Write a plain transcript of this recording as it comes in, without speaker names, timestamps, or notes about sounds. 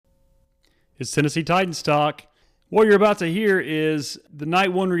It's Tennessee Titans Talk. What you're about to hear is the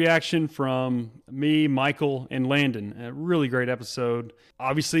night one reaction from me, Michael, and Landon. A really great episode.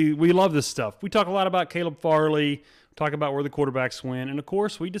 Obviously, we love this stuff. We talk a lot about Caleb Farley, talk about where the quarterbacks went, and of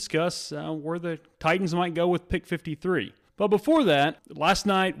course, we discuss where the Titans might go with pick 53. But before that, last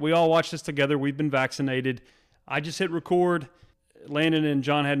night, we all watched this together. We've been vaccinated. I just hit record. Landon and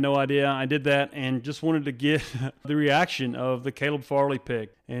John had no idea I did that and just wanted to get the reaction of the Caleb Farley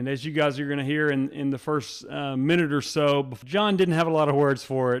pick. And as you guys are going to hear in the first minute or so, John didn't have a lot of words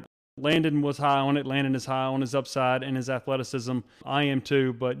for it. Landon was high on it. Landon is high on his upside and his athleticism. I am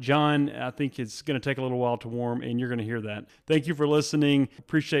too, but John, I think it's going to take a little while to warm, and you're going to hear that. Thank you for listening.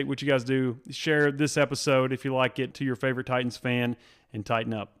 Appreciate what you guys do. Share this episode if you like it to your favorite Titans fan, and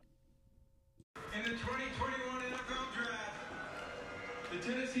tighten up. In the 2021 NFL Draft, the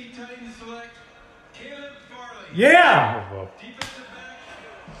Tennessee Titans select Caleb Farley. Yeah! Defensive back,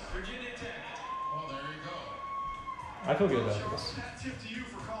 Virginia Tech. Well, there you go. I feel good about this. That's it to you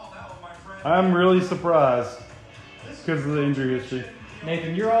for calling that one, my friend. I'm really surprised because of the injury history.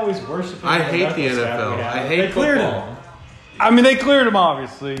 Nathan, you're always worshiping. I hate the medical staff NFL. we have. I hate They cleared football. him. I mean, they cleared him,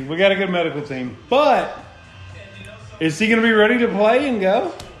 obviously. We got a good medical team. But is he going to be ready to play and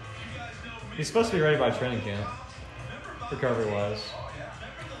go? He's supposed to be ready by training camp, recovery-wise.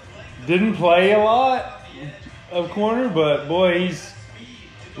 Didn't play a lot of corner, but boy, he's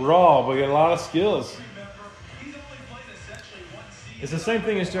raw. But got a lot of skills. It's the same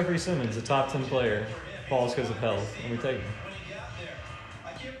thing as Jeffrey Simmons, a top 10 player, falls because of health, and we take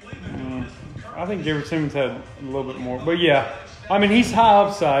him. I think Jeffrey Simmons had a little bit more. But yeah, I mean, he's high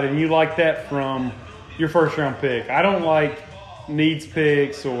upside, and you like that from your first round pick. I don't like needs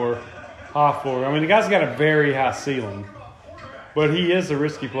picks or high floor. I mean, the guy's got a very high ceiling, but he is a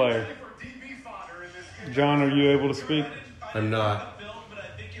risky player. John, are you able to speak? I'm not.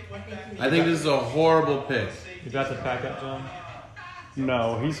 I think this is a horrible pick. You got to pack up, John?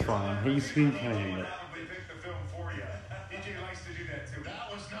 No, he's fine. He can handle it.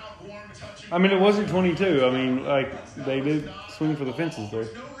 I mean, it wasn't 22. I mean, like, they did swing for the fences there.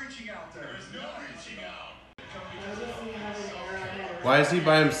 Why is he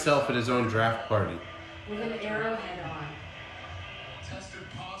by himself at his own draft party? With an arrowhead on.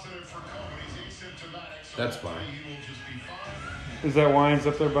 That's fine. Is that why he's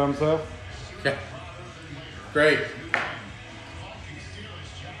up there by himself? Yeah. Great.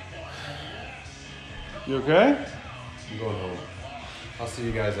 You okay? I'm going home. I'll see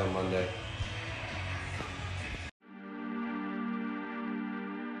you guys on Monday.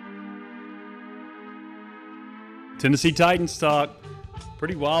 Tennessee Titans Talk.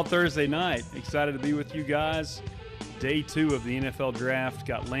 Pretty wild Thursday night. Excited to be with you guys. Day 2 of the NFL Draft.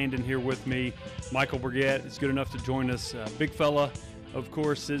 Got Landon here with me. Michael Burgett is good enough to join us. Big fella, of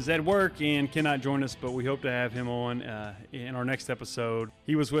course, is at work and cannot join us, but we hope to have him on in our next episode.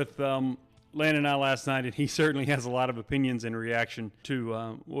 He was with Landon and I last night, and he certainly has a lot of opinions in reaction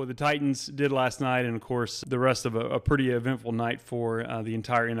to what the Titans did last night and, of course, the rest of a pretty eventful night for the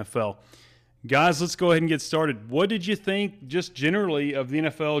entire NFL. Guys, let's go ahead and get started. What did you think just generally of the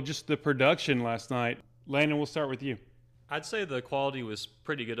NFL, just the production last night? Landon, we'll start with you. I'd say the quality was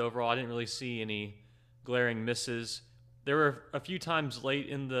pretty good overall. I didn't really see any glaring misses. There were a few times late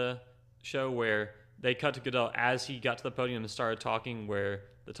in the show where they cut to Goodell as he got to the podium and started talking, where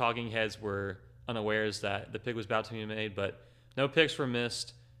the talking heads were unawares that the pick was about to be made, but no picks were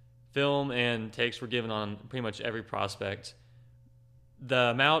missed. Film and takes were given on pretty much every prospect.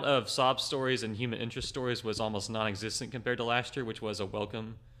 The amount of sob stories and human interest stories was almost non-existent compared to last year, which was a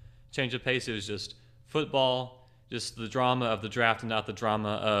welcome change of pace. It was just football, just the drama of the draft and not the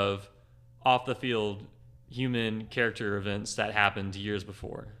drama of off-the-field human character events that happened years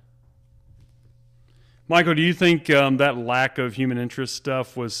before. Michael, do you think that lack of human interest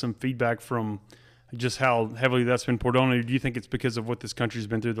stuff was some feedback from just how heavily that's been poured on? Or do you think it's because of what this country's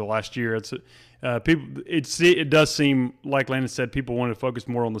been through the last year? It does seem, like Landon said, people want to focus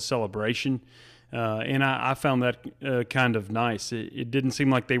more on the celebration. And I found that kind of nice. It didn't seem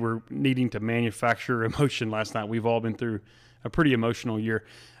like they were needing to manufacture emotion last night. We've all been through a pretty emotional year.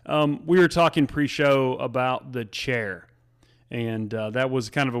 We were talking pre-show about the chair, and that was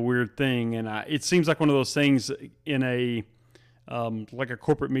kind of a weird thing. And it seems like one of those things in a like a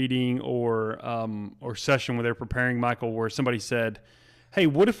corporate meeting or session where they're preparing, Michael, where somebody said, hey,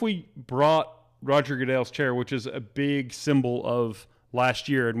 what if we brought Roger Goodell's chair, which is a big symbol of last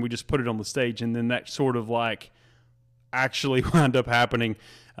year, and we just put it on the stage, and then that sort of like actually wound up happening.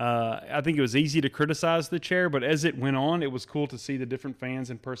 I think it was easy to criticize the chair, but as it went on, it was cool to see the different fans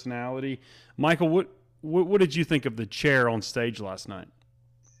and personality. Michael, what did you think of the chair on stage last night?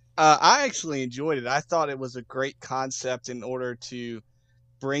 I actually enjoyed it. I thought it was a great concept in order to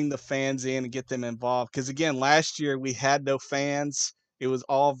bring the fans in and get them involved. Because again, last year we had no fans; it was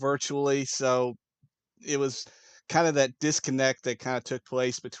all virtually, so it was kind of that disconnect that kind of took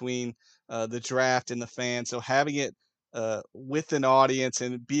place between the draft and the fans. So having it with an audience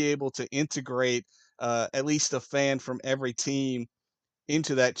and be able to integrate at least a fan from every team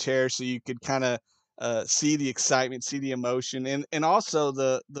into that chair so you could kind of see the excitement, see the emotion, and also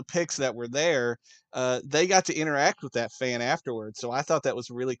the picks that were there. They got to interact with that fan afterwards, so I thought that was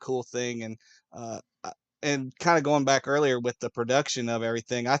a really cool thing. And kind of going back earlier with the production of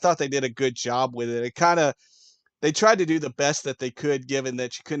everything, I thought they did a good job with it. It kind of they tried to do the best that they could, given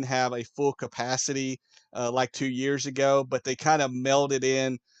that you couldn't have a full capacity like 2 years ago. But they kind of melded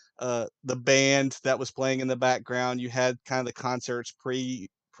in the band that was playing in the background. You had kind of the concerts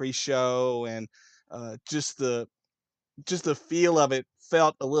pre-show, and just the feel of it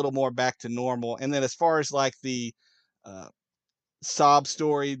felt a little more back to normal. And then as far as like the uh, sob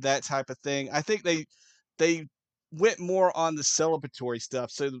story, that type of thing, I think they went more on the celebratory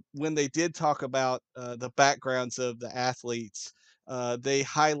stuff. So when they did talk about the backgrounds of the athletes, they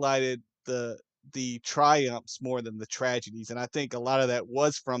highlighted the triumphs more than the tragedies, and I think a lot of that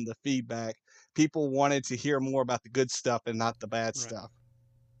was from the feedback. People wanted to hear more about the good stuff and not the bad Right. stuff.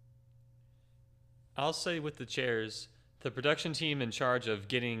 I'll say with the chairs, the production team in charge of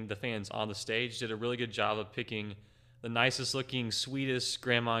getting the fans on the stage did a really good job of picking the nicest looking, sweetest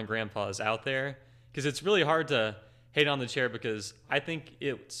grandma and grandpas out there. Because it's really hard to hate on the chair because I think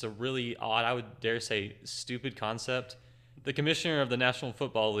it's a really odd, I would dare say, stupid concept. The commissioner of the National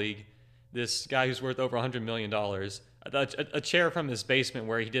Football League, this guy who's worth over $100 million, dollars, a chair from his basement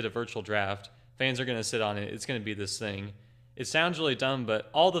where he did a virtual draft, fans are going to sit on it. It's going to be this thing. It sounds really dumb, but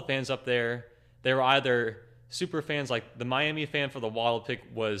all the fans up there, they were either super fans, like the Miami fan for the Waddle pick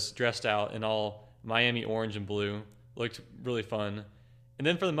was dressed out in all Miami orange and blue, looked really fun. And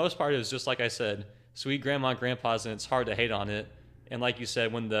then for the most part, it was just like I said, sweet grandma and grandpas, and it's hard to hate on it. And like you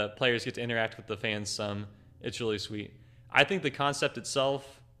said, when the players get to interact with the fans some, it's really sweet. I think the concept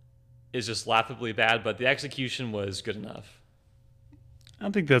itself is just laughably bad, but the execution was good enough. I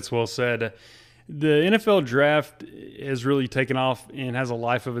think that's well said. The NFL draft has really taken off and has a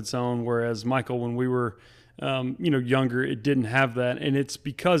life of its own, whereas, Michael, when we were younger, it didn't have that, and it's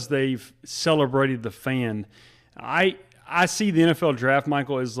because they've celebrated the fan. I see the NFL draft,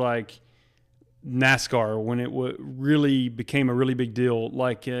 Michael, as like NASCAR when it really became a really big deal,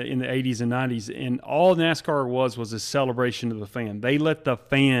 like in the 80s and 90s. And all NASCAR was a celebration of the fan. They let the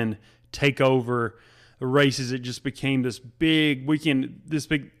fan take over the races. It just became this big weekend,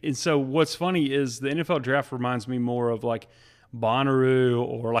 And so what's funny is the NFL draft reminds me more of like Bonnaroo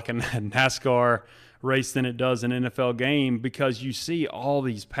or like a NASCAR race than it does an NFL game, because you see all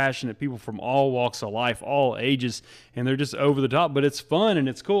these passionate people from all walks of life, all ages, and they're just over the top, but it's fun and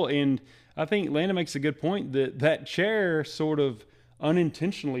it's cool. And I think Landon makes a good point that chair sort of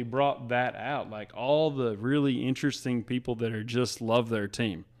unintentionally brought that out, like all the really interesting people that are just love their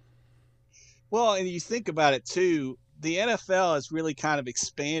team. Well, and you think about it too, the NFL has really kind of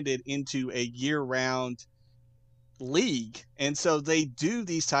expanded into a year-round league. And so they do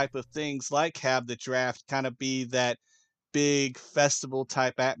these type of things like have the draft kind of be that big festival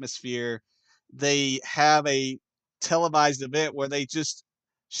type atmosphere. They have a televised event where they just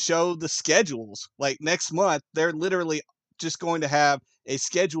show the schedules. Like next month, they're literally just going to have a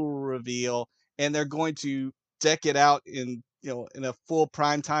schedule reveal, and they're going to deck it out in a full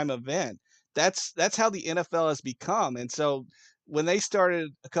primetime event. That's how the NFL has become. And so when they started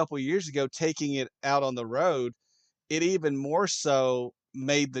a couple of years ago taking it out on the road, it even more so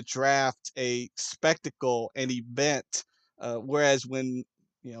made the draft a spectacle, an event. Whereas when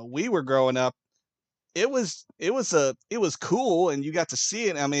we were growing up, it was cool, and you got to see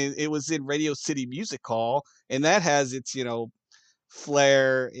it. I mean, it was in Radio City Music Hall, and that has its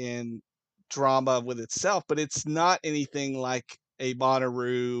flair and drama with itself, but it's not anything like a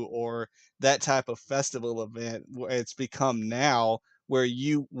Bonnaroo or that type of festival event where it's become now, where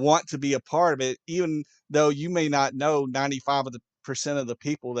you want to be a part of it, even though you may not know 95 of the percent of the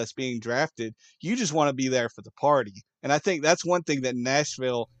people that's being drafted. You just want to be there for the party. And I think that's one thing that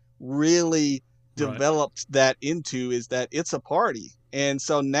Nashville really Right. developed that into, is that it's a party. And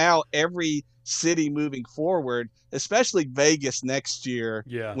so now every city moving forward, especially Vegas next year,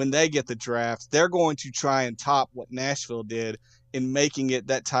 Yeah. when they get the draft, they're going to try and top what Nashville did in making it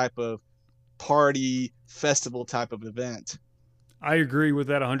that type of party festival type of event. I agree with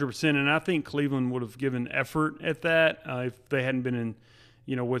that 100%, and I think Cleveland would have given effort at that if they hadn't been in,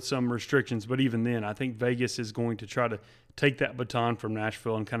 with some restrictions. But even then, I think Vegas is going to try to take that baton from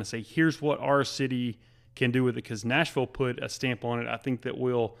Nashville and kind of say, here's what our city can do with it, because Nashville put a stamp on it. I think that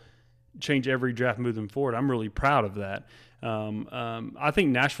will change every draft moving forward. I'm really proud of that. I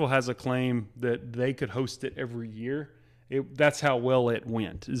think Nashville has a claim that they could host it every year. That's how well it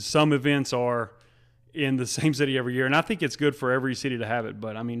went. Some events are in the same city every year, and I think it's good for every city to have it.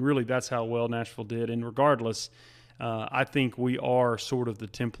 But, I mean, really, that's how well Nashville did. And regardless, I think we are sort of the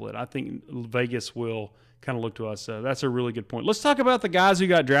template. I think Vegas will kind of look to us. That's a really good point. Let's talk about the guys who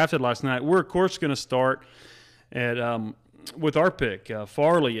got drafted last night. We're, of course, going to start with our pick,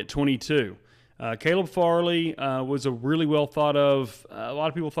 Farley at 22. Caleb Farley was a really well thought of. A lot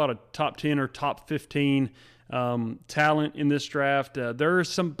of people thought a top 10 or top 15 talent in this draft. There are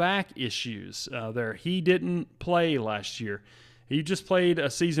some back issues there. He didn't play last year. He just played a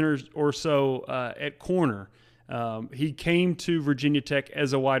season or so at corner. He came to Virginia Tech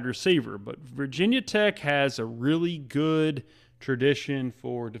as a wide receiver, but Virginia Tech has a really good tradition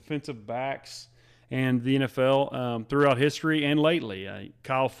for defensive backs and the NFL throughout history and lately.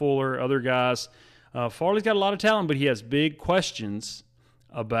 Kyle Fuller, other guys. Farley's got a lot of talent, but he has big questions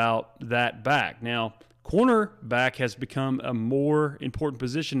about that back. Now, cornerback has become a more important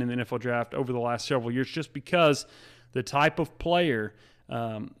position in the NFL draft over the last several years just because the type of player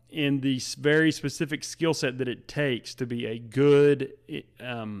in the very specific skill set that it takes to be a good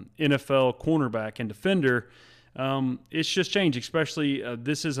NFL cornerback and defender, it's just changed, especially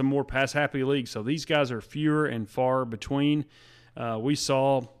this is a more pass-happy league, so these guys are fewer and far between. We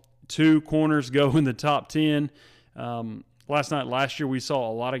saw 2 corners go in the top 10. Last year, we saw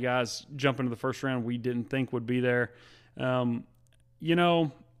a lot of guys jump into the first round we didn't think would be there. For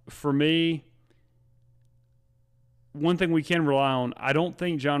me, one thing we can rely on, I don't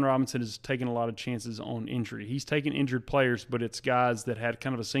think John Robinson has taken a lot of chances on injury. He's taken injured players, but it's guys that had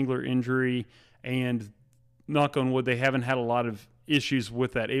kind of a singular injury, and knock on wood, they haven't had a lot of issues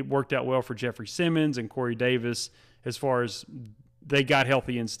with that. It worked out well for Jeffrey Simmons and Corey Davis as far as they got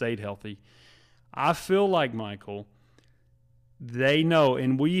healthy and stayed healthy. I feel like, Michael, they know,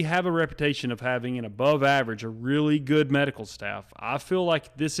 and we have a reputation of having an above average, a really good medical staff. I feel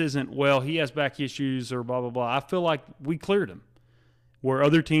like this isn't, well, he has back issues or blah, blah, blah. I feel like we cleared him where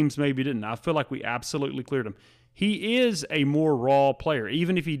other teams maybe didn't. I feel like we absolutely cleared him. He is a more raw player,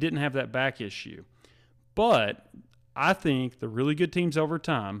 even if he didn't have that back issue. But I think the really good teams over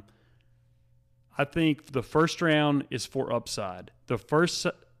time, I think the first round is for upside. The first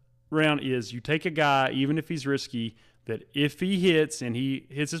round is you take a guy, even if he's risky, that if he hits and he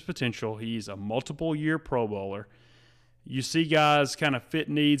hits his potential, he's a multiple-year Pro Bowler. You see guys kind of fit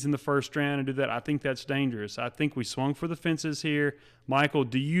needs in the first round and do that. I think that's dangerous. I think we swung for the fences here. Michael,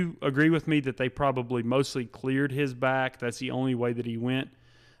 do you agree with me that they probably mostly cleared his back? That's the only way that he went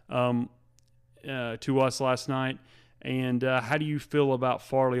to us last night. And how do you feel about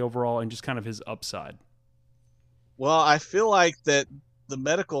Farley overall and just kind of his upside? Well, I feel like that the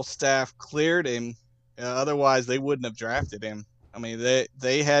medical staff cleared him. Otherwise, they wouldn't have drafted him. I mean,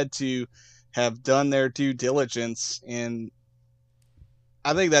 they had to have done their due diligence, and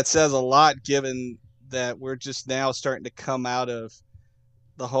I think that says a lot given that we're just now starting to come out of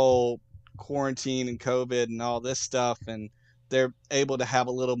the whole quarantine and COVID and all this stuff, and they're able to have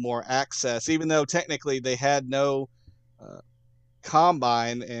a little more access, even though technically they had no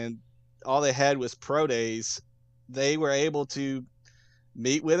combine and all they had was pro days. They were able to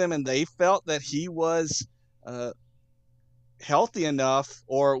meet with him, and they felt that he was healthy enough,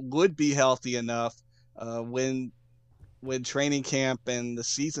 or would be healthy enough when training camp and the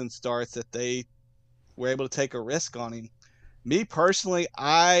season starts, that they were able to take a risk on him. Me personally,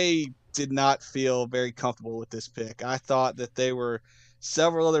 I did not feel very comfortable with this pick. I thought that there were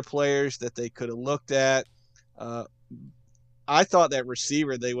several other players that they could have looked at. I thought that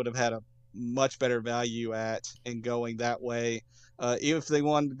receiver they would have had a much better value at in going that way. Even if they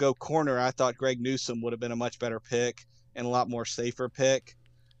wanted to go corner, I thought Greg Newsome would have been a much better pick and a lot more safer pick.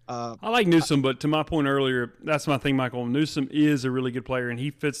 I like Newsome, but to my point earlier, that's my thing, Michael. Newsome is a really good player, and he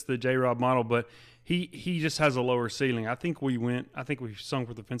fits the J-Rob model, but he just has a lower ceiling. I think we sung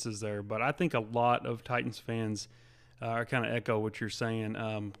for the fences there, but I think a lot of Titans fans are kind of echo what you're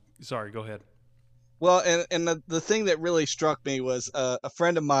saying. Sorry, go ahead. Well, and the thing that really struck me was a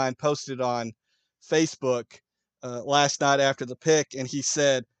friend of mine posted on Facebook last night after the pick, and he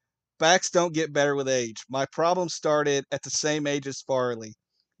said, "Backs don't get better with age. My problem started at the same age as Farley.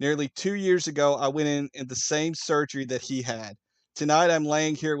 Nearly 2 years ago, I went in the same surgery that he had. Tonight, I'm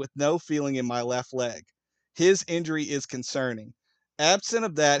laying here with no feeling in my left leg. His injury is concerning. Absent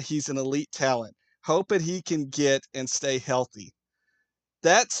of that, he's an elite talent. Hope that he can get and stay healthy."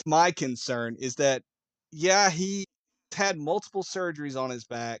 that's my concern is that, yeah, he had multiple surgeries on his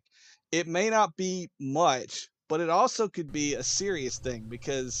back. It may not be much, but it also could be a serious thing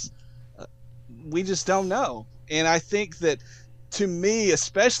because uh, we just don't know. And I think that to me,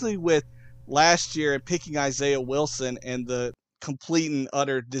 especially with last year and picking Isaiah Wilson and the complete and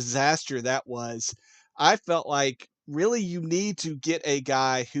utter disaster that was, I felt like really you need to get a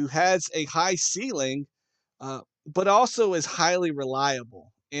guy who has a high ceiling, but also is highly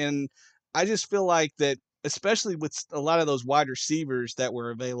reliable. And I just feel like that, especially with a lot of those wide receivers that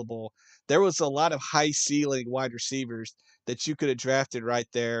were available, there was a lot of high ceiling wide receivers that you could have drafted right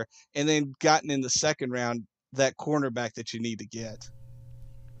there and then gotten in the second round that cornerback that you need to get.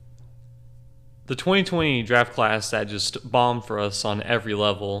 The 2020 draft class that just bombed for us on every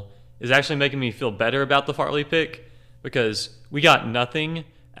level is actually making me feel better about the Farley pick because we got nothing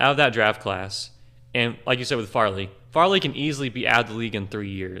out of that draft class. And like you said with Farley can easily be out of the league in 3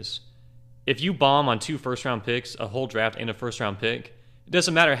 years. If you bomb on 2 first-round picks, a whole draft and a first-round pick, it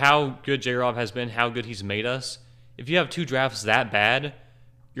doesn't matter how good J-Rob has been, how good he's made us. If you have 2 drafts that bad,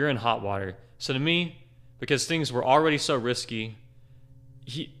 you're in hot water. So to me, because things were already so risky,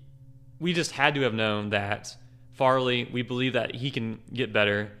 we just had to have known that Farley, we believe that he can get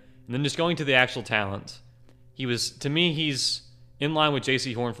better. And then just going to the actual talent, to me, he's in line with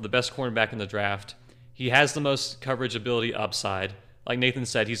J.C. Horn for the best cornerback in the draft. He has the most coverage ability upside. Like Nathan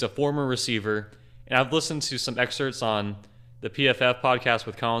said, he's a former receiver. And I've listened to some excerpts on the PFF podcast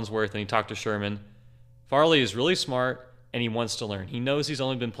with Collinsworth, and he talked to Sherman. Farley is really smart, and he wants to learn. He knows he's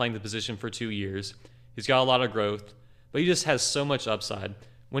only been playing the position for 2 years. He's got a lot of growth, but he just has so much upside.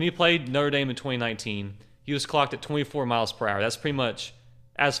 When he played Notre Dame in 2019, he was clocked at 24 miles per hour. That's pretty much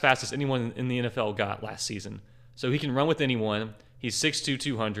as fast as anyone in the NFL got last season. So he can run with anyone. He's 6'2",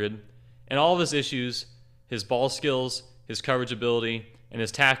 200. And all of his issues, his ball skills, his coverage ability, and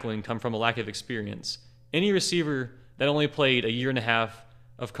his tackling come from a lack of experience. Any receiver that only played a year and a half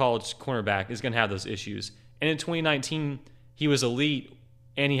of college cornerback is going to have those issues. And in 2019, he was elite,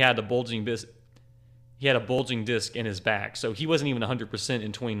 and he had a bulging disc in his back. So he wasn't even 100%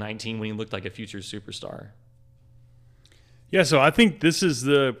 in 2019 when he looked like a future superstar. Yeah, so I think this is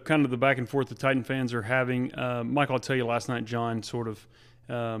the kind of the back and forth the Titan fans are having. Michael, I'll tell you, last night John sort of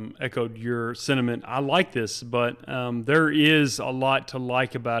echoed your sentiment. I like this, but there is a lot to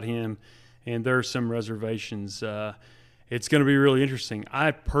like about him, and there are some reservations. It's going to be really interesting.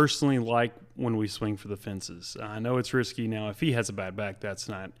 I personally like when we swing for the fences. I know it's risky now. If he has a bad back, that's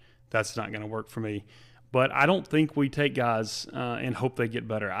not going to work for me. But I don't think we take guys and hope they get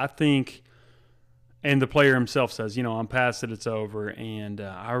better. I think, and the player himself says, I'm past it, it's over. And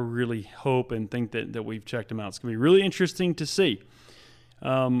I really hope and think that we've checked him out. It's going to be really interesting to see.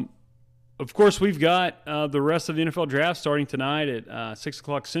 Of course, we've got the rest of the NFL draft starting tonight at 6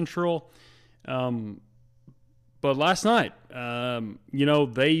 o'clock Central. But last night,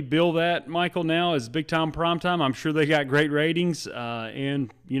 they bill that, Michael, now as big-time primetime. I'm sure they got great ratings,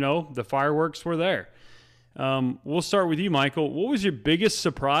 and, the fireworks were there. We'll start with you, Michael. What was your biggest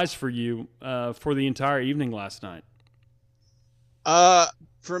surprise for you for the entire evening last night?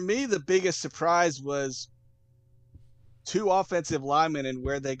 For me, the biggest surprise was 2 offensive linemen and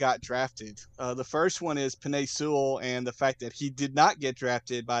where they got drafted. The first one is Penei Sewell and the fact that he did not get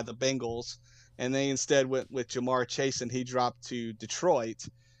drafted by the Bengals, and they instead went with Jamar Chase, and he dropped to Detroit.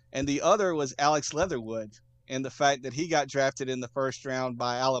 And the other was Alex Leatherwood, and the fact that he got drafted in the first round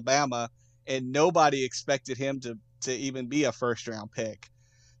by Alabama, and nobody expected him to even be a first-round pick.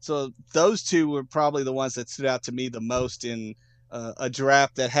 So those 2 were probably the ones that stood out to me the most in a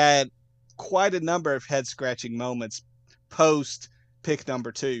draft that had quite a number of head-scratching moments post pick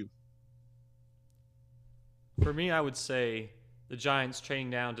number 2. For me, I would say the Giants trading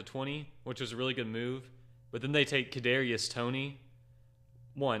down to 20, which was a really good move. But then they take Kadarius Toney.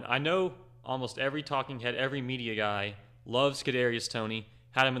 I know almost every talking head, every media guy loves Kadarius Toney,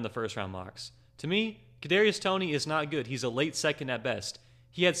 had him in the first-round mocks. To me, Kadarius Toney is not good. He's a late second at best.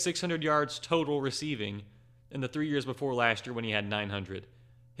 He had 600 yards total receiving in the 3 years before last year when he had 900.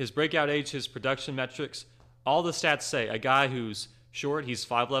 His breakout age, his production metrics, all the stats say a guy who's short, he's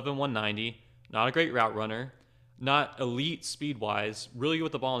 5'11", 190, not a great route runner, not elite speed-wise, really good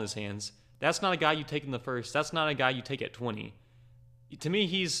with the ball in his hands. That's not a guy you take in the first. That's not a guy you take at 20. To me,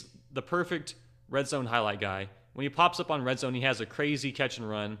 he's the perfect red zone highlight guy. When he pops up on red zone, he has a crazy catch and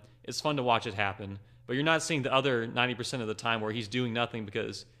run. It's fun to watch it happen. But you're not seeing the other 90% of the time where he's doing nothing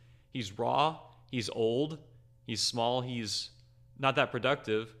because he's raw, he's old, he's small, he's not that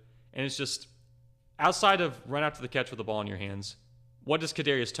productive. And it's just, outside of run after the catch with the ball in your hands, what does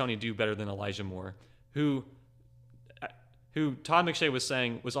Kadarius Toney do better than Elijah Moore, who who Todd McShay was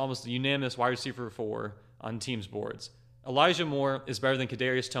saying was almost the unanimous wide receiver 4 on teams' boards. Elijah Moore is better than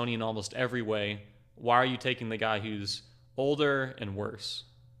Kadarius Toney in almost every way. Why are you taking the guy who's older and worse?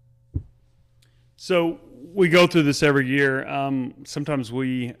 So we go through this every year. Sometimes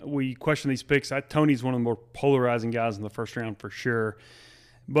we question these picks. Tony's one of the more polarizing guys in the first round for sure.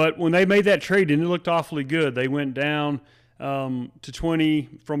 But when they made that trade, and it looked awfully good, they went down to 20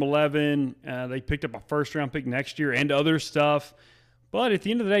 from 11. They picked up a first-round pick next year and other stuff. But at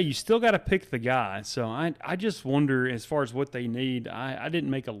the end of the day, you still got to pick the guy. So I just wonder, as far as what they need, I didn't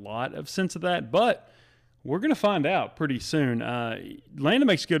make a lot of sense of that. But we're going to find out pretty soon. Landon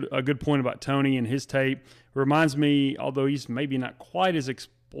makes a good point about Toney and his tape. It reminds me, although he's maybe not quite as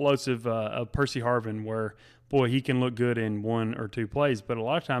explosive, of Percy Harvin, where, boy, he can look good in 1 or 2 plays. But a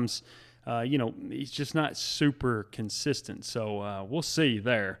lot of times, he's just not super consistent. So we'll see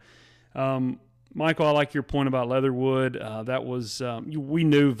there. Michael, I like your point about Leatherwood. That was we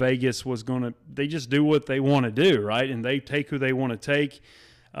knew Vegas was going to – they just do what they want to do, right? And they take who they want to take.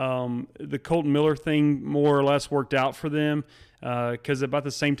 The Colton Miller thing more or less worked out for them because about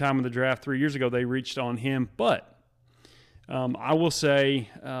the same time in the draft 3 years ago, they reached on him. But I will say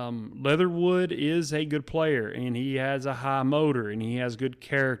Leatherwood is a good player, and he has a high motor, and he has good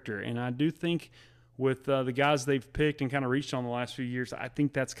character. And I do think with the guys they've picked and kind of reached on the last few years, I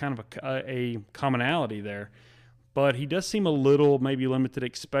think that's kind of a commonality there. But he does seem a little maybe limited,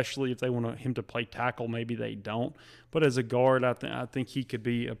 especially if they want him to play tackle. Maybe they don't. But as a guard, I think he could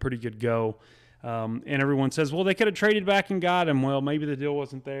be a pretty good go. And everyone says, well, they could have traded back and got him. Well, maybe the deal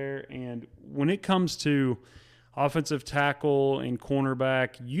wasn't there. And when it comes to offensive tackle and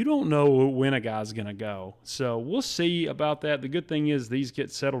cornerback, you don't know when a guy's going to go. So we'll see about that. The good thing is these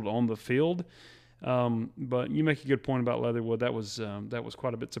get settled on the field. But you make a good point about Leatherwood. That was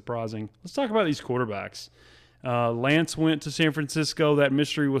quite a bit surprising. Let's talk about these quarterbacks. Lance went to San Francisco. That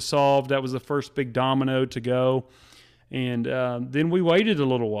mystery was solved. That was the first big domino to go. And then we waited a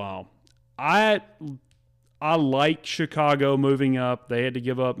little while. I like Chicago moving up. They had to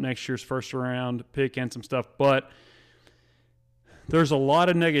give up next year's first round pick and some stuff. But there's a lot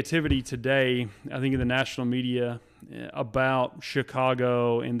of negativity today, I think, in the national media about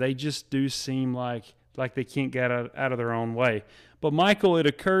Chicago, and they just do seem like they can't get out of their own way. But, Michael, it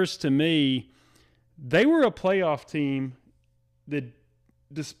occurs to me they were a playoff team that,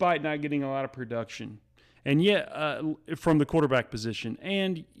 despite not getting a lot of production, and yet from the quarterback position,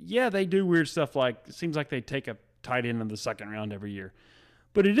 and yeah, they do weird stuff like it seems like they take a tight end in the second round every year.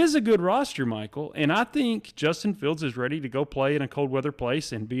 But it is a good roster, Michael, and I think Justin Fields is ready to go play in a cold weather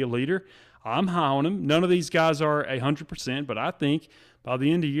place and be a leader. I'm high on him. None of these guys are 100%, but I think by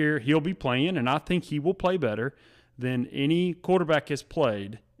the end of the year he'll be playing, and I think he will play better than any quarterback has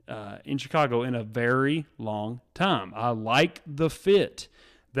played in Chicago in a very long time. I like the fit.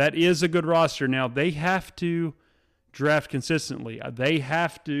 That is a good roster. Now, they have to draft consistently. They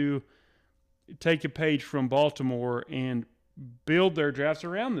have to take a page from Baltimore and build their drafts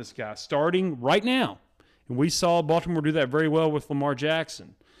around this guy, starting right now. And we saw Baltimore do that very well with Lamar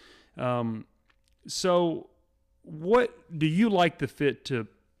Jackson. So what do you like the fit to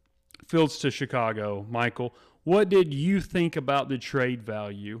Fields to Chicago, Michael? What did you think about the trade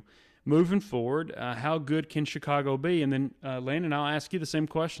value moving forward? How good can Chicago be? And then, Landon, I'll ask you the same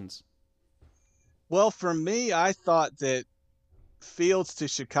questions. Well, for me, I thought that Fields to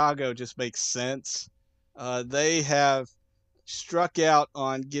Chicago just makes sense. They have struck out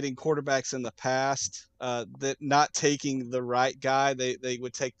on getting quarterbacks in the past, that not taking the right guy. They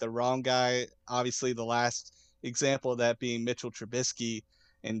would take the wrong guy. Obviously, the last example of that being Mitchell Trubisky,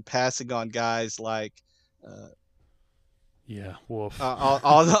 and passing on guys like Wolf.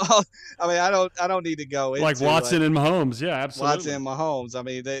 I mean, I don't need to go into like Watson and Mahomes. Yeah, absolutely. Watson and Mahomes. I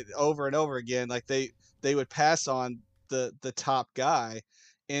mean, they over and over again, like they would pass on the top guy,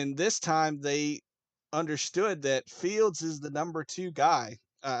 and this time they understood that Fields is the number 2 guy.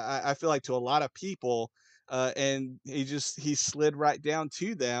 I feel like to a lot of people, and he slid right down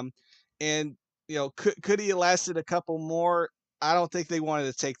to them. And could he have lasted a couple more? I don't think they wanted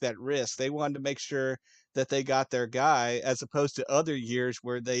to take that risk. They wanted to make sure that they got their guy, as opposed to other years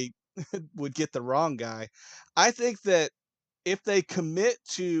where they would get the wrong guy. I think that if they commit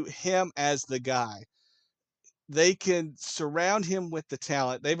to him as the guy, they can surround him with the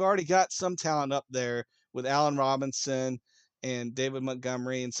talent. They've already got some talent up there with Allen Robinson and David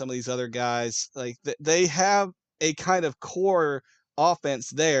Montgomery and some of these other guys. Like they have a kind of core offense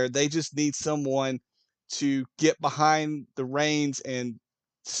there. They just need someone to get behind the reins and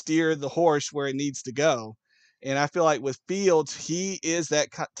steer the horse where it needs to go. And I feel like with Fields, he is that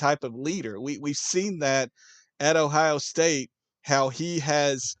type of leader. We've seen that at Ohio State, how he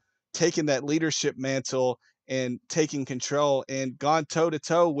has taken that leadership mantle and taken control and gone toe to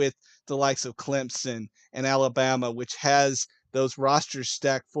toe with the likes of Clemson and Alabama, which has those rosters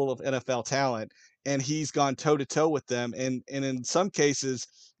stacked full of NFL talent. And he's gone toe to toe with them and in some cases,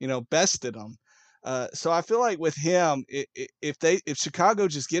 bested them. So I feel like with him, if Chicago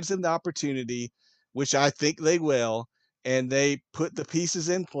just gives him the opportunity, which I think they will, and they put the pieces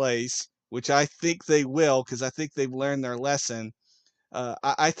in place, which I think they will, because I think they've learned their lesson.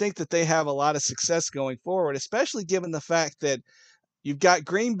 I think that they have a lot of success going forward, especially given the fact that you've got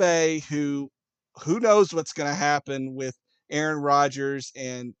Green Bay, who knows what's going to happen with Aaron Rodgers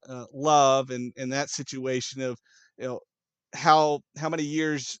and Love and that situation of how many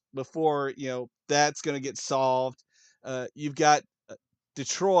years before that's going to get solved. You've got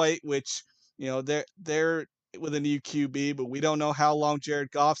Detroit, which they're with a new QB, but we don't know how long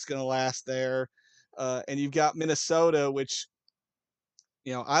Jared Goff's going to last there. And you've got Minnesota, which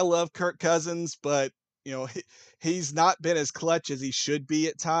I love Kirk Cousins, but he's not been as clutch as he should be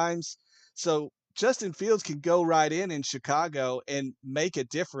at times. So Justin Fields can go right in Chicago and make a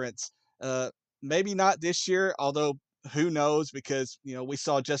difference. Maybe not this year, although who knows, because we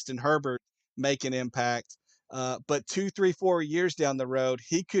saw Justin Herbert make an impact. But 2, 3, 4 years down the road,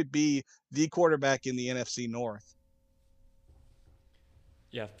 he could be the quarterback in the NFC North.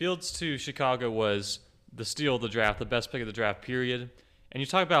 Yeah, Fields to Chicago was the steal of the draft, the best pick of the draft, period. And you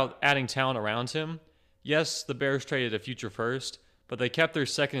talk about adding talent around him. Yes, the Bears traded a future first, but they kept their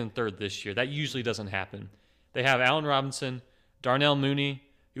second and third this year. That usually doesn't happen. They have Allen Robinson, Darnell Mooney,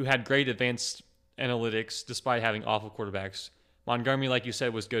 who had great advanced analytics despite having awful quarterbacks. Montgomery, like you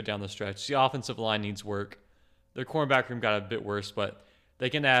said, was good down the stretch. The offensive line needs work. Their cornerback room got a bit worse, but they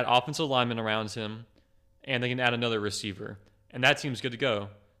can add offensive linemen around him, and they can add another receiver. And that team's good to go.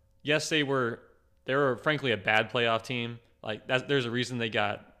 Yes, they were frankly a bad playoff team. Like there's a reason they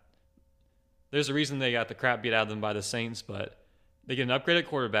got the crap beat out of them by the Saints, but they get an upgraded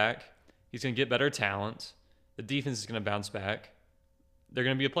quarterback. He's going to get better talent. The defense is going to bounce back. They're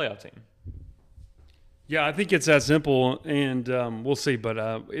going to be a playoff team. Yeah, I think it's that simple, and we'll see. But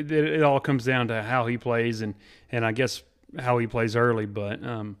it all comes down to how he plays, and I guess how he plays early. But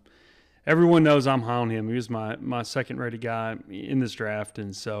everyone knows I'm high on him. He was my second-rated guy in this draft,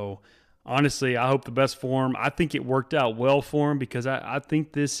 and so honestly, I hope the best for him. I think it worked out well for him because I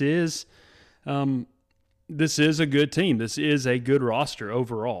think this is a good team. This is a good roster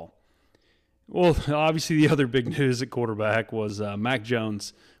overall. Well, obviously the other big news at quarterback was Mac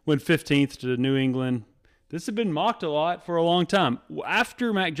Jones went 15th to New England. This had been mocked a lot for a long time.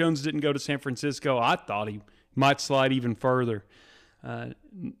 After Mac Jones didn't go to San Francisco, I thought he might slide even further.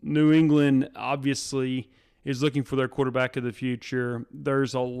 New England obviously is looking for their quarterback of the future.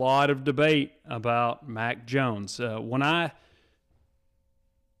 There's a lot of debate about Mac Jones. When I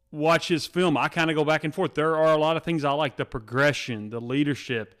watch his film, I kind of go back and forth. There are a lot of things I like: the progression, the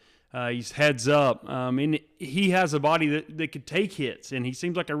leadership. He's heads up. And he has a body that could take hits, and he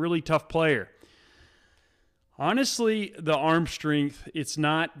seems like a really tough player. Honestly, the arm strength, it's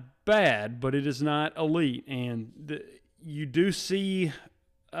not bad, but it is not elite. And you do see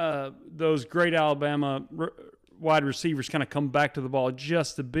those great Alabama wide receivers kind of come back to the ball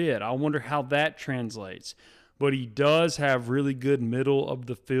just a bit. I wonder how that translates. But he does have really good middle of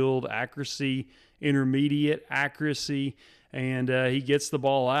the field accuracy, intermediate accuracy, and he gets the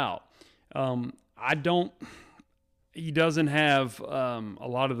ball out. He doesn't have a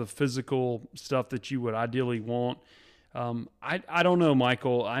lot of the physical stuff that you would ideally want. I don't know,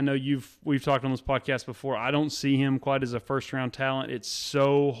 Michael. I know we've talked on this podcast before. I don't see him quite as a first-round talent. It's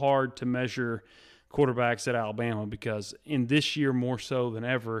so hard to measure quarterbacks at Alabama because in this year more so than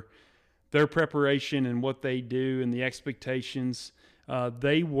ever, their preparation and what they do and the expectations,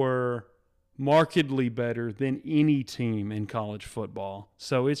 they were markedly better than any team in college football.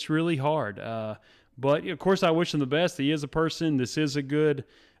 So it's really hard. But, of course, I wish him the best. He is a person. This is a good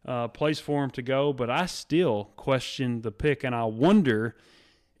place for him to go. But I still question the pick, and I wonder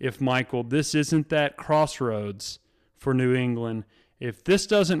if, Michael, this isn't that crossroads for New England. If this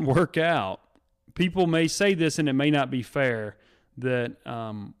doesn't work out, people may say this, and it may not be fair, that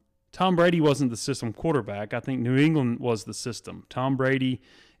Tom Brady wasn't the system quarterback. I think New England was the system. Tom Brady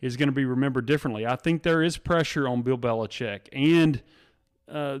is going to be remembered differently. I think there is pressure on Bill Belichick and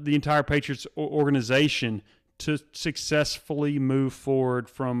the entire Patriots organization to successfully move forward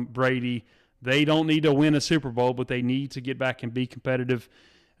from Brady. They don't need to win a Super Bowl, but they need to get back and be competitive.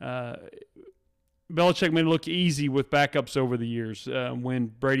 Belichick made it look easy with backups over the years when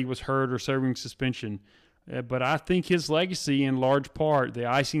Brady was hurt or serving suspension. But I think his legacy, in large part, the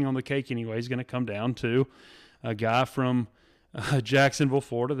icing on the cake anyway, is going to come down to a guy from Jacksonville,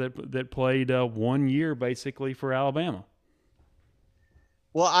 Florida, that played 1 year basically for Alabama.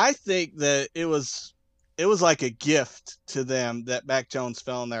 Well, I think that it was like a gift to them that Mac Jones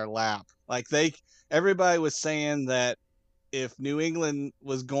fell in their lap. Like everybody was saying that if New England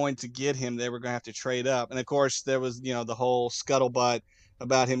was going to get him, they were going to have to trade up. And of course, there was, the whole scuttlebutt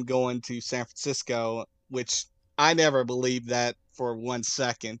about him going to San Francisco, which I never believed that for 1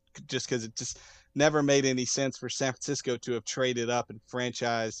 second, just because it just never made any sense for San Francisco to have traded up and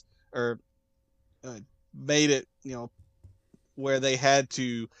franchise or made it, where they had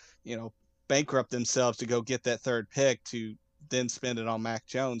to, bankrupt themselves to go get that third pick to then spend it on Mac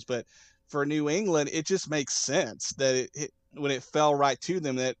Jones. But for New England, it just makes sense that when it fell right to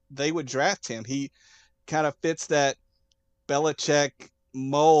them that they would draft him. He kind of fits that Belichick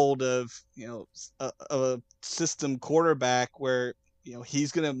mold of, a system quarterback where,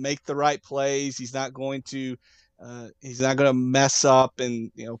 he's going to make the right plays. He's not going to mess up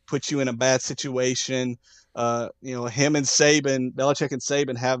and, put you in a bad situation. Him and Saban, Belichick and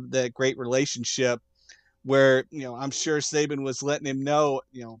Saban have that great relationship where, I'm sure Saban was letting him know,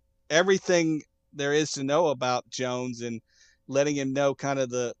 everything there is to know about Jones and letting him know kind of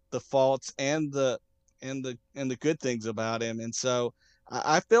the faults and the good things about him. And so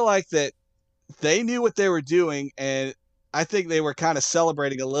I feel like that they knew what they were doing, and I think they were kind of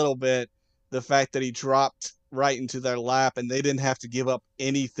celebrating a little bit the fact that he dropped right into their lap and they didn't have to give up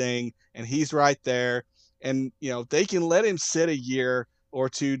anything, and he's right there. And, they can let him sit a year or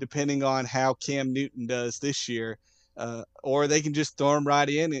two depending on how Cam Newton does this year, or they can just throw him right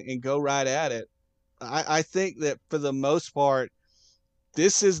in and go right at it. I think that for the most part,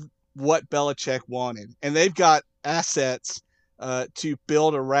 this is what Belichick wanted. And they've got assets to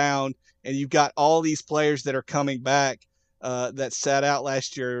build around, and you've got all these players that are coming back that sat out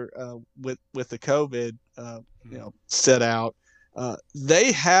last year with the COVID, set out.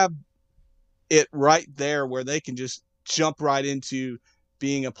 They have it right there where they can just jump right into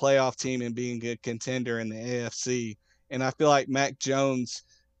being a playoff team and being a contender in the AFC. And I feel like Mac Jones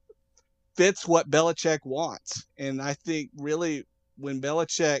fits what Belichick wants. And I think really when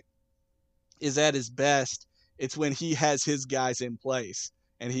Belichick is at his best, it's when he has his guys in place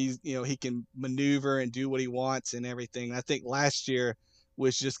and he can maneuver and do what he wants and everything. I think last year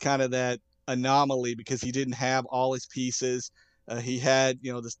was just kind of that anomaly because he didn't have all his pieces. He had,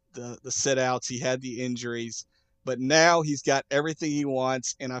 the sit outs, he had the injuries, but now he's got everything he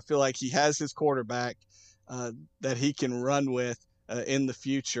wants. And I feel like he has his quarterback that he can run with in the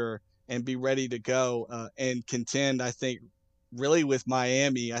future and be ready to go and contend. I think really with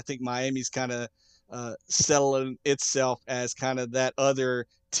Miami, I think Miami's kind of settling itself as kind of that other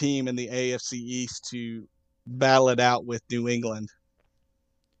team in the AFC East to battle it out with New England.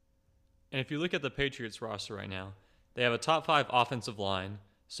 And if you look at the Patriots roster right now, they have a top 5 offensive line,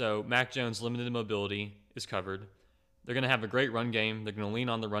 so Mac Jones' limited mobility is covered. They're going to have a great run game. They're going to lean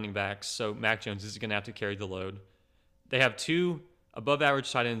on the running backs, so Mac Jones is going to have to carry the load. They have 2 above-average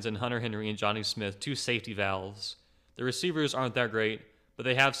tight ends in Hunter Henry and Johnny Smith, 2 safety valves. The receivers aren't that great, but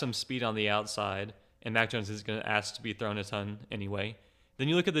they have some speed on the outside, and Mac Jones is going to ask to be thrown a ton anyway. Then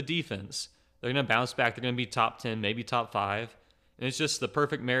you look at the defense. They're going to bounce back. They're going to be top 10, maybe top 5. And it's just the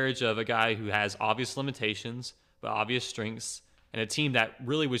perfect marriage of a guy who has obvious limitations, but obvious strengths, and a team that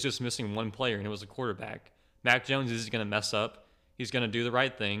really was just missing one player, and it was a quarterback. Mac Jones is going to mess up. He's going to do the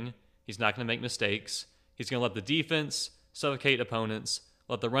right thing. He's not going to make mistakes. He's going to let the defense suffocate opponents,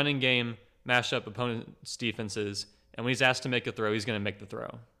 let the running game mash up opponents' defenses, and when he's asked to make a throw, he's going to make the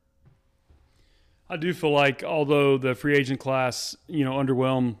throw. I do feel like although the free agent class,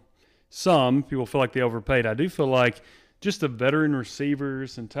 underwhelmed some, people feel like they overpaid. I do feel like just the veteran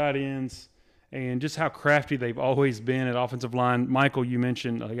receivers and tight ends and just how crafty they've always been at offensive line. Michael, you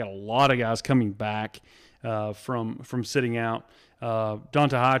mentioned they got a lot of guys coming back from sitting out.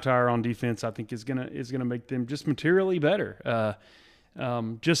 Donta Hightower on defense, I think, is gonna make them just materially better.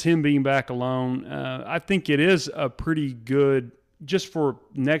 Just him being back alone, I think it is a pretty good. Just for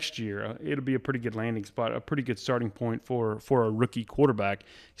next year, it'll be a pretty good landing spot, a pretty good starting point for a rookie quarterback,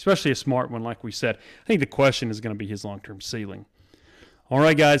 especially a smart one, like we said. I think the question is going to be his long-term ceiling. All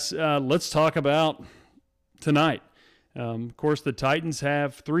right, guys, let's talk about tonight. Of course, the Titans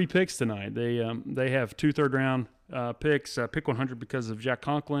have 3 picks tonight. They have 2 third-round picks. Pick 100 because of Jack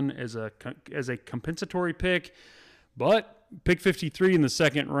Conklin as a compensatory pick, but pick 53 in the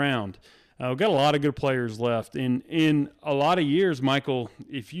second round. We've got a lot of good players left. In a lot of years, Michael,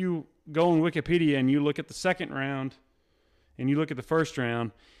 if you go on Wikipedia and you look at the second round and you look at the first round,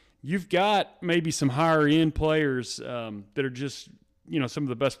 you've got maybe some higher-end players that are just some of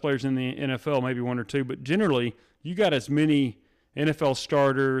the best players in the NFL, maybe one or two, but generally you got as many NFL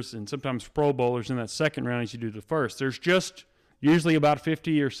starters and sometimes Pro Bowlers in that second round as you do the first. There's just usually about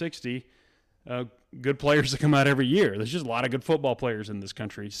 50 or 60 good players that come out every year. There's just a lot of good football players in this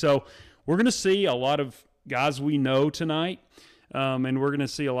country. So we're going to see a lot of guys we know tonight, and we're going to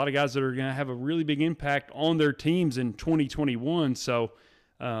see a lot of guys that are going to have a really big impact on their teams in 2021. So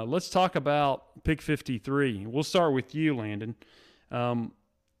let's talk about pick 53. We'll start with you, Landon.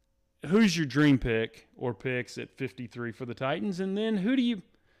 Who's your dream pick or picks at 53 for the Titans? And then who do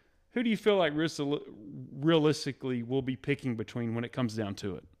you feel like realistically will be picking between when it comes down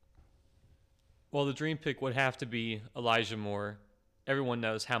to it? Well, the dream pick would have to be Elijah Moore. Everyone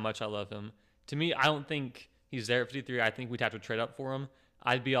knows how much I love him. To me, I don't think he's there at 53. I think we'd have to trade up for him.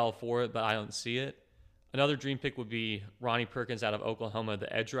 I'd be all for it, but I don't see it. Another dream pick would be Ronnie Perkins out of Oklahoma,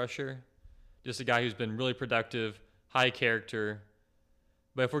 the edge rusher. Just a guy who's been really productive, high character.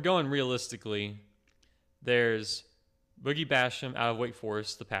 But if we're going realistically, there's Boogie Basham out of Wake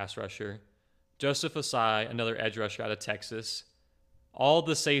Forest, the pass rusher. Joseph Ossai, another edge rusher out of Texas. All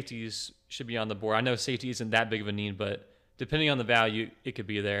the safeties should be on the board. I know safety isn't that big of a need, but depending on the value, it could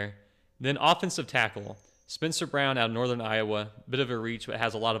be there. Then offensive tackle, Spencer Brown out of Northern Iowa, bit of a reach, but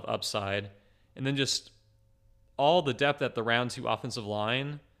has a lot of upside. And then just all the depth at the round 2 offensive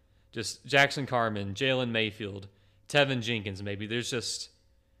line, just Jackson Carman, Jalen Mayfield, Tevin Jenkins maybe.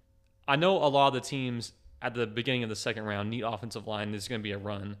 I know a lot of the teams at the beginning of the second round need offensive line. There's going to be a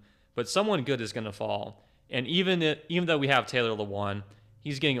run, but someone good is going to fall. And even though we have Taylor Lewan,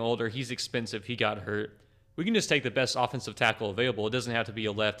 he's getting older, he's expensive, he got hurt. We can just take the best offensive tackle available. It doesn't have to be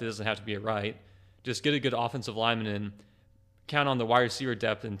a left, it doesn't have to be a right. Just get a good offensive lineman and count on the wide receiver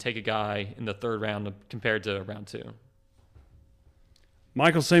depth and take a guy in the third round compared to round 2.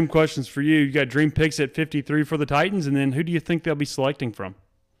 Michael, same questions for you. You got dream picks at 53 for the Titans, and then who do you think they'll be selecting from?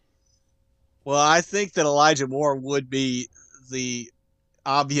 Well, I think that Elijah Moore would be the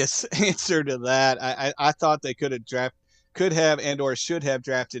obvious answer to that. I thought they could have and or should have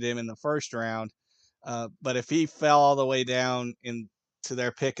drafted him in the first round. But if he fell all the way down to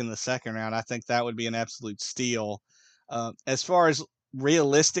their pick in the second round, I think that would be an absolute steal. As far as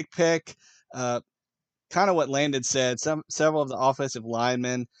realistic pick, kind of what Landon said, several of the offensive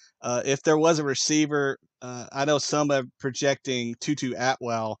linemen, if there was a receiver, I know some are projecting Tutu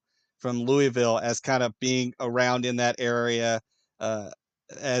Atwell from Louisville as kind of being around in that area,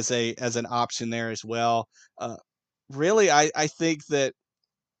 as an option there as well. Really, I think that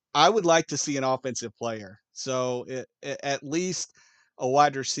I would like to see an offensive player. So at least a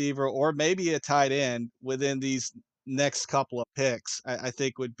wide receiver or maybe a tight end within these next couple of picks, I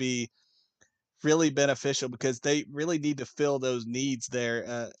think would be really beneficial because they really need to fill those needs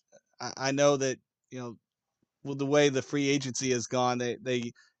there. I know that, with the way the free agency has gone,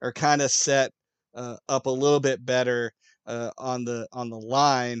 they are kind of set up a little bit better on the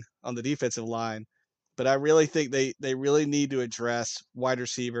line, on the defensive line. But I really think they really need to address wide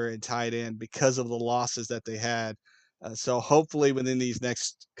receiver and tight end because of the losses that they had. So hopefully within these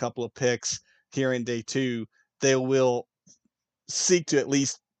next couple of picks here in day 2, they will seek to at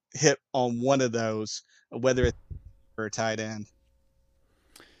least hit on one of those, whether it's or a tight end.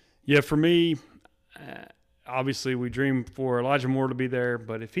 Yeah, for me, obviously we dream for Elijah Moore to be there,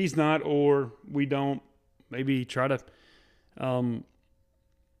 but if he's not or we don't, maybe try to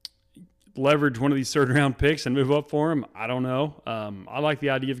leverage one of these third-round picks and move up for him. I don't know. I like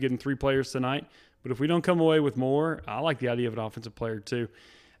the idea of getting 3 players tonight, but if we don't come away with more, I like the idea of an offensive player too.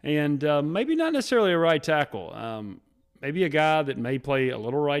 And maybe not necessarily a right tackle. Maybe a guy that may play a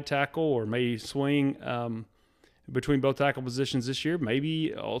little right tackle or may swing between both tackle positions this year.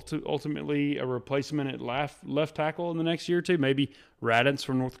 Maybe ultimately a replacement at left tackle in the next year or two. Maybe Raddatz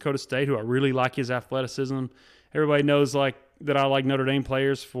from North Dakota State, who I really like his athleticism. Everybody knows that I like Notre Dame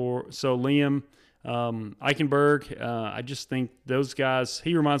players so Liam Eichenberg. I just think those guys,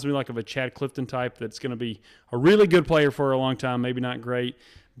 he reminds me of a Chad Clifton type that's going to be a really good player for a long time, maybe not great,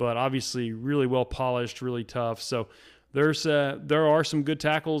 but obviously really well polished, really tough. So there are some good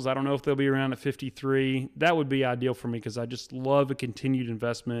tackles. I don't know if they'll be around at 53. That would be ideal for me because I just love a continued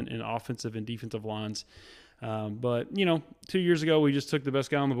investment in offensive and defensive lines. But 2 years ago we just took the best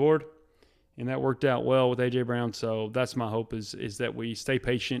guy on the board, and that worked out well with A.J. Brown. So that's my hope is that we stay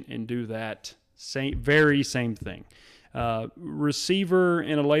patient and do that very same thing. Receiver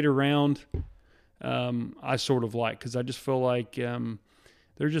in a later round, I sort of like because I just feel like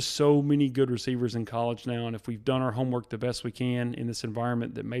there are just so many good receivers in college now, and if we've done our homework the best we can in this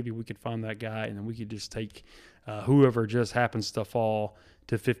environment, that maybe we could find that guy, and then we could just take whoever just happens to fall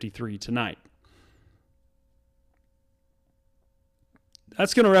to 53 tonight.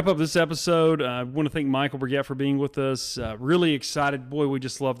 that's going to wrap up this episode. I want to thank Michael Burgett for being with us. Really excited. Boy, we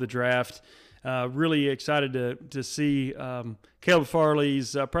just love the draft. Really excited to see Caleb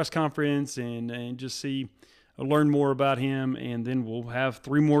Farley's press conference and just learn more about him. And then we'll have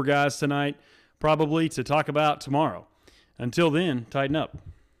 3 more guys tonight probably to talk about tomorrow. Until then, tighten up.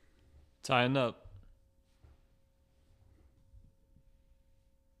 Tighten up.